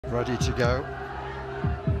Ready to go.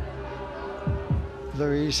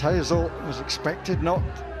 Louise Hazel was expected not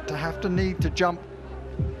to have to need to jump,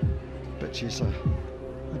 but she's a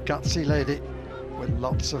gutsy lady with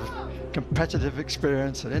lots of competitive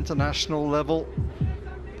experience at international level.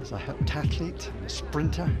 As a heptathlete, a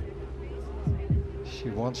sprinter, she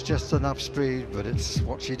wants just enough speed, but it's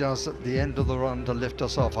what she does at the end of the run to lift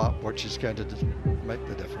herself up which is going to make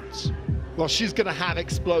the difference. Well, she's going to have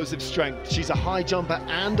explosive strength. She's a high jumper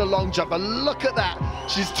and a long jumper. Look at that.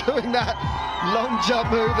 She's doing that long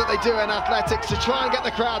jump move that they do in athletics to try and get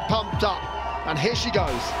the crowd pumped up. And here she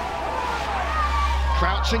goes.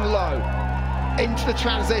 Crouching low into the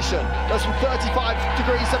transition. Goes from 35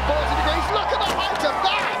 degrees to 40 degrees. Look at the height of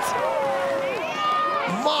that!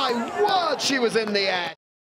 My word, she was in the air.